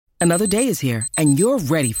Another day is here, and you're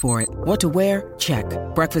ready for it. What to wear? Check.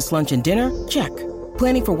 Breakfast, lunch, and dinner? Check.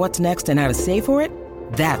 Planning for what's next and how to save for it?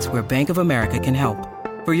 That's where Bank of America can help.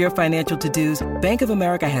 For your financial to-dos, Bank of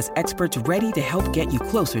America has experts ready to help get you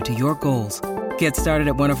closer to your goals. Get started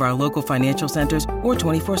at one of our local financial centers or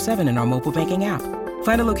 24/7 in our mobile banking app.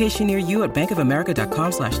 Find a location near you at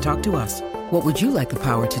bankofamerica.com/talktous. What would you like the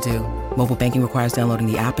power to do? Mobile banking requires downloading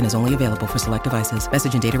the app and is only available for select devices.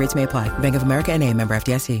 Message and data rates may apply. Bank of America N.A., member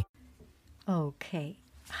FDIC. Okay.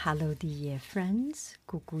 Hello, dear friends.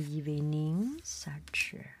 Good evening.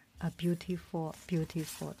 Such a beautiful,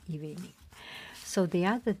 beautiful evening. So the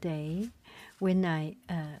other day, when I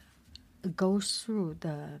go through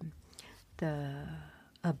the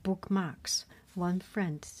bookmarks, one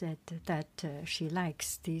friend said that she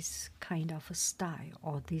likes this kind of style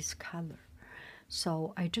or this color.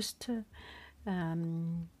 So I just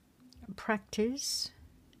practice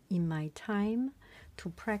in my time to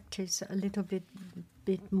practice a little bit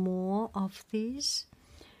more of this.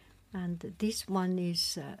 And this one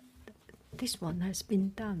has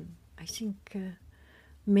been done, I think,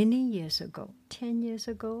 many years ago, 10 years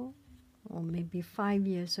ago, or maybe 5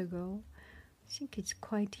 years ago. I think it's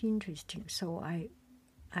quite interesting. So I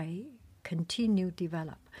continue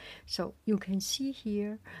develop. So you can see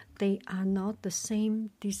here, they are not the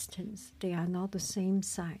same distance. They are not the same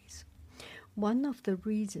size. One of the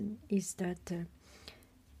reasons is that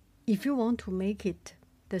if you want to make it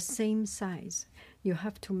the same size, you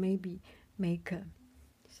have to maybe make a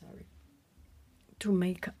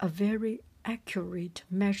very accurate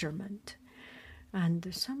measurement.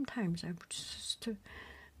 And sometimes I would just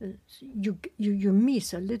you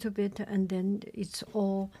miss a little bit, and then it's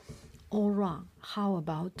all wrong. How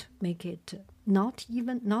about make it not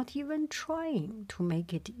even trying to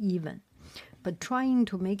make it even, but trying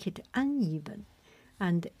to make it uneven,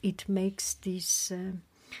 and it makes these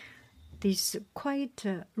quite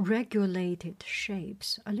regulated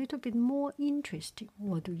shapes a little bit more interesting.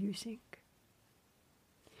 What do you think?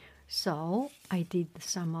 So I did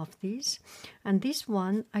some of these, and this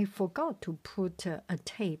one I forgot to put a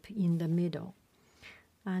tape in the middle,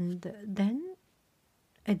 and then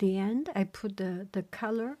at the end I put the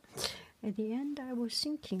color. At the end I was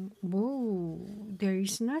thinking, whoa, there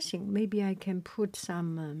is nothing. Maybe I can put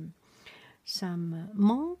some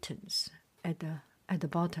mountains at the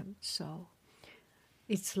bottom. So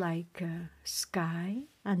it's like sky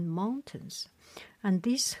and mountains. And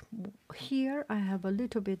this here, I have a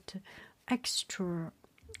little bit extra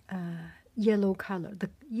yellow color.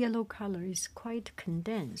 The yellow color is quite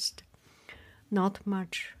condensed. Not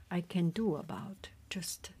much I can do about.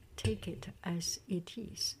 Just take it as it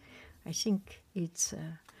is. I think it's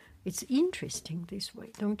interesting this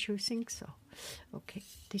way. Don't you think so? Okay,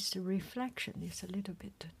 this reflection is a little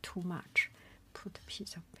bit too much. Put a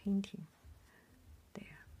piece of painting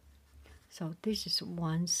there. So this is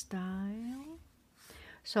one style.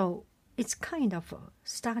 So it's kind of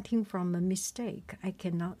starting from a mistake. I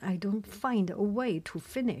don't find a way to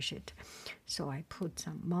finish it. So I put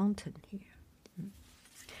some mountain here.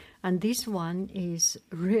 And this one is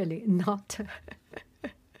really not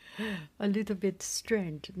a little bit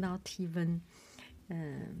strange, not even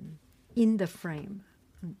in the frame.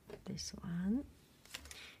 This one.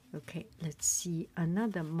 Okay, let's see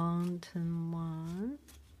another mountain one.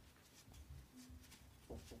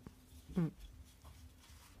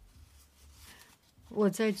 我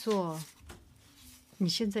在做，你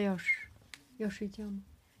现在要睡觉吗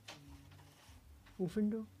？5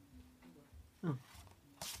分钟。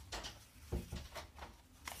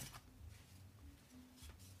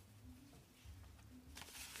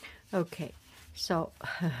Okay, so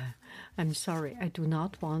I'm sorry, I do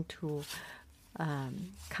not want to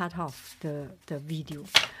cut off the video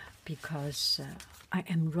because I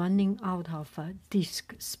am running out of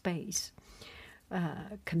disk space,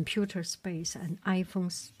 computer space, and iPhone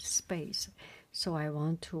space. So I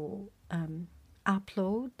want to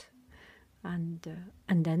upload, and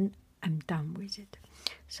then I'm done with it.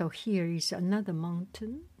 So here is another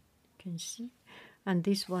mountain, you can see. And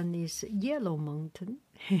this one is yellow mountain.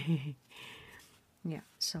 Yeah,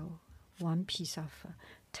 so one piece of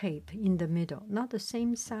tape in the middle. Not the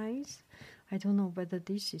same size. I don't know whether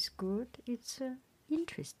this is good. It's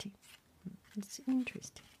interesting. It's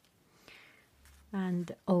interesting.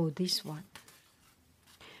 And, oh, this one.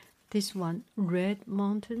 This one, red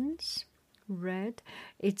mountains. Red.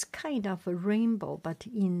 It's kind of a rainbow, but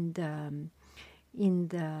in the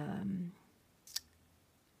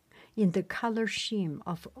color scheme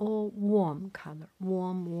of all warm color,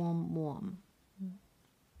 warm.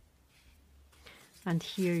 And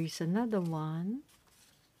here is another one.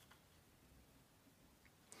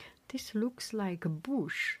 This looks like a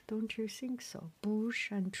bush, don't you think so? Bush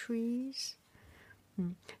and trees.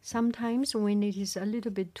 Sometimes when it is a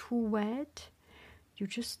little bit too wet, you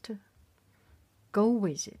just go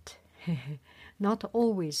with it. Not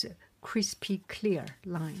always crispy, clear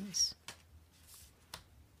lines.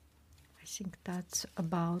 I think that's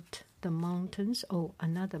about the mountains. Oh,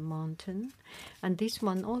 another mountain. And this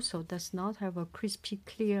one also does not have a crispy,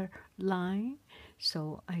 clear line.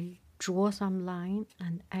 So I draw some line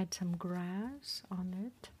and add some grass on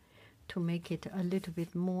it to make it a little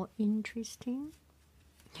bit more interesting.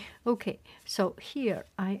 Okay, so here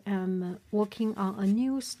I am working on a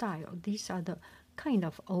new style. These are the kind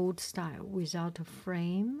of old style without a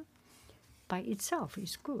frame. By itself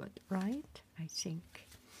is good, right? I think.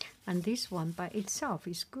 And this one by itself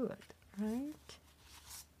is good, right?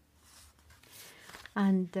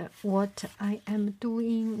 And what I am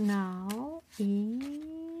doing now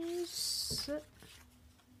is,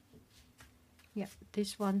 yeah,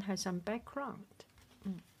 this one has some background.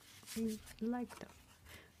 I like that.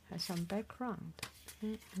 Has some background.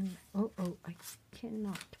 Oh, I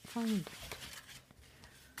cannot find it.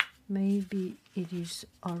 Maybe it is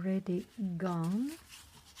already gone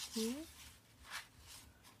here.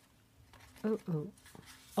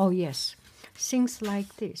 Oh yes, things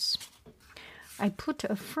like this. I put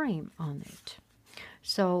a frame on it.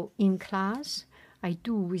 So in class, I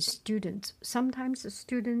do with students. Sometimes the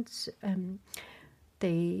students,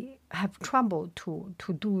 they have trouble to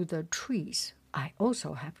do the trees. I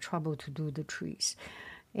also have trouble to do the trees.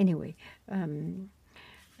 Anyway,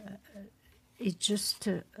 it's just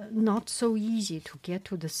not so easy to get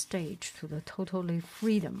to the stage, to the totally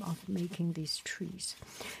freedom of making these trees.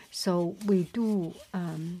 So we do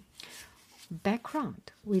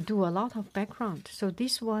background. We do a lot of background. So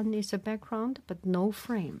this one is a background, but no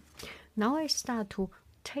frame. Now I start to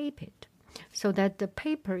tape it so that the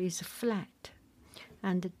paper is flat.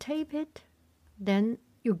 And tape it, then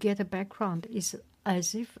you get a background. It's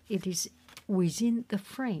as if it is within the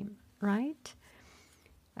frame, right?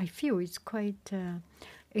 I feel it's quite,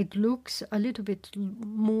 it looks a little bit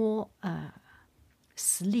more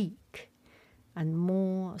sleek and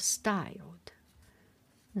more styled.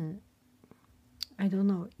 I don't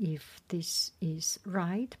know if this is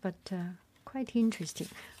right, but quite interesting.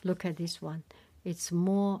 Look at this one. It's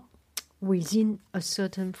more within a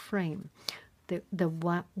certain frame. The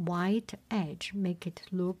white edge make it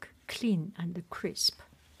look clean and crisp.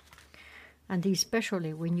 And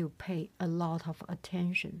especially when you pay a lot of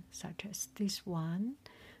attention, such as this one,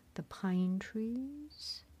 the pine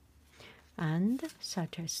trees, and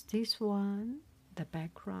such as this one, the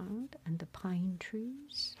background and the pine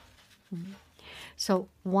trees. So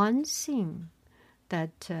one thing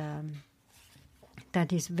that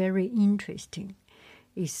that is very interesting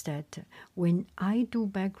is that when I do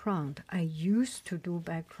background, I used to do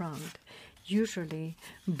background, usually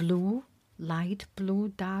blue, light blue,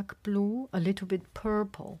 dark blue, a little bit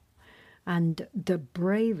purple. And the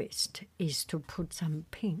bravest is to put some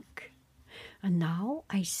pink. And now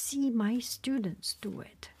I see my students do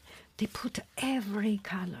it. They put every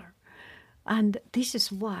color. And this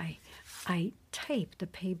is why I tape the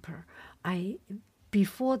paper.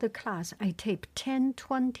 Before the class, I tape 10,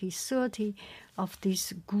 20, 30 of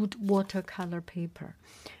this good watercolor paper.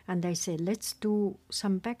 And I say, let's do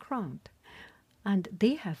some background. And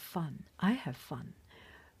they have fun. I have fun.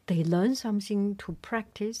 They learn something to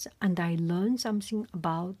practice, and I learn something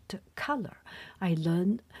about color. I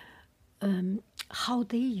learn how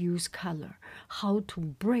they use color, how to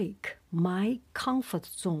break my comfort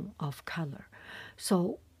zone of color.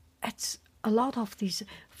 So it's a lot of these.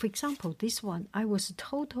 For example, this one, I was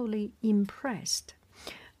totally impressed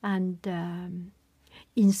and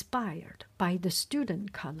inspired by the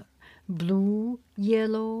student color. Blue,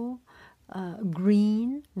 yellow,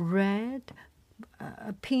 green, red,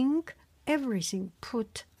 pink, everything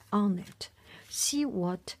put on it. See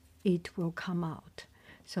what it will come out.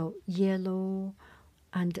 So yellow,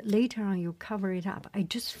 and later on you cover it up. I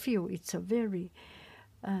just feel it's a very,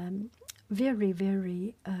 very,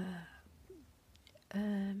 very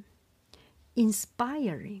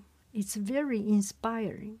inspiring. It's very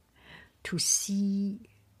inspiring to see.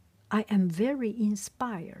 I am very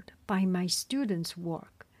inspired by my students'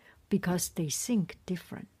 work because they think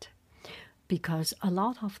different. Because a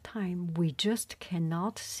lot of time we just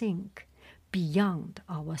cannot think beyond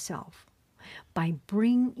ourselves. By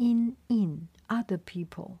bringing in other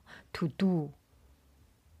people to do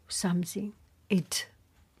something, it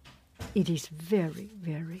is very,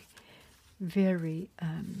 very, very,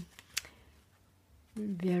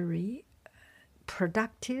 very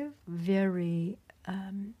productive, very,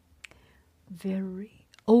 very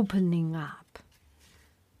opening up.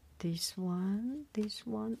 This one,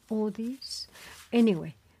 all this.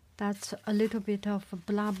 Anyway, that's a little bit of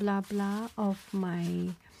blah blah blah of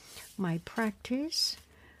my practice.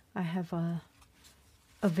 I have a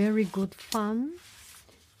very good fun,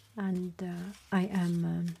 and I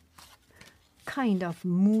am kind of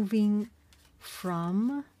moving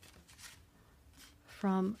from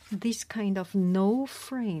this kind of no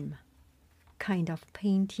frame kind of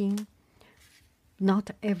painting.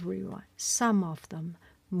 Not everyone, some of them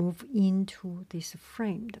move into this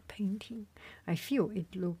framed painting. I feel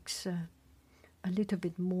it looks a little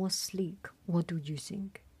bit more sleek. What do you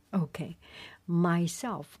think? Okay,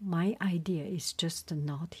 myself, my idea is just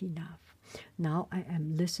not enough. Now I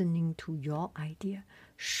am listening to your idea.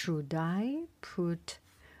 Should I put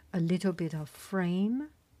a little bit of frame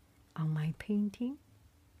on my painting?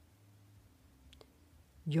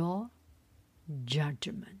 Your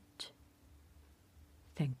judgment.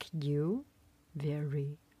 Thank you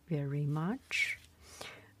very, very much.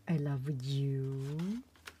 I love you.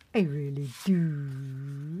 I really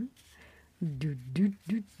do. Do, do,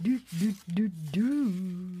 do, do, do, do, do.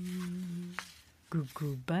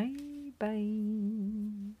 Goo, bye, bye.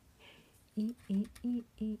 E, e, e,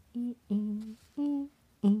 e, e, e, e,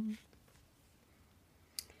 e.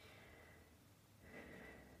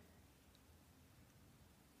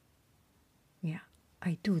 Yeah,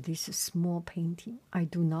 I do this small painting. I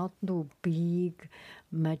do not do big,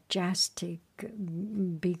 majestic,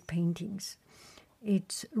 big paintings.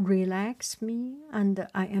 It relaxes me, and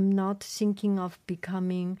I am not thinking of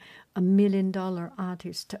becoming $1 million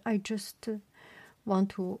artist. I just want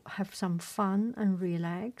to have some fun and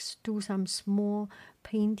relax, do some small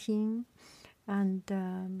painting, and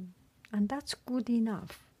that's good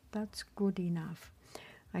enough. That's good enough.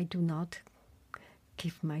 I do not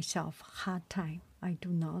give myself a hard time. I do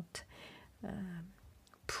not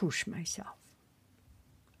push myself.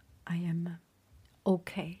 I am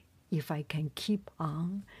okay if I can keep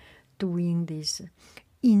on doing this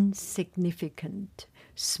insignificant,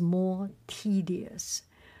 small, tedious,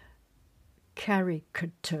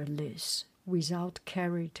 characterless, without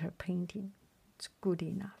character painting. It's good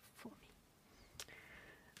enough for me.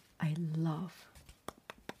 I love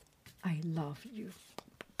you.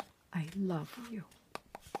 I love you.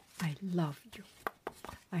 I love you.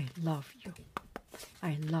 I love you.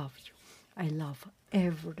 I love you. I love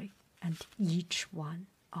every and each one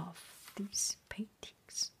of these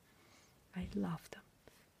paintings. I love them.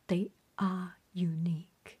 They are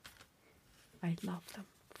unique. I love them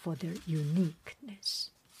for their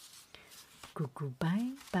uniqueness.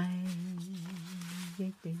 Goodbye, bye. Yeah,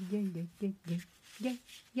 yeah, yeah, yeah, yeah, yeah,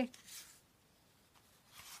 yeah.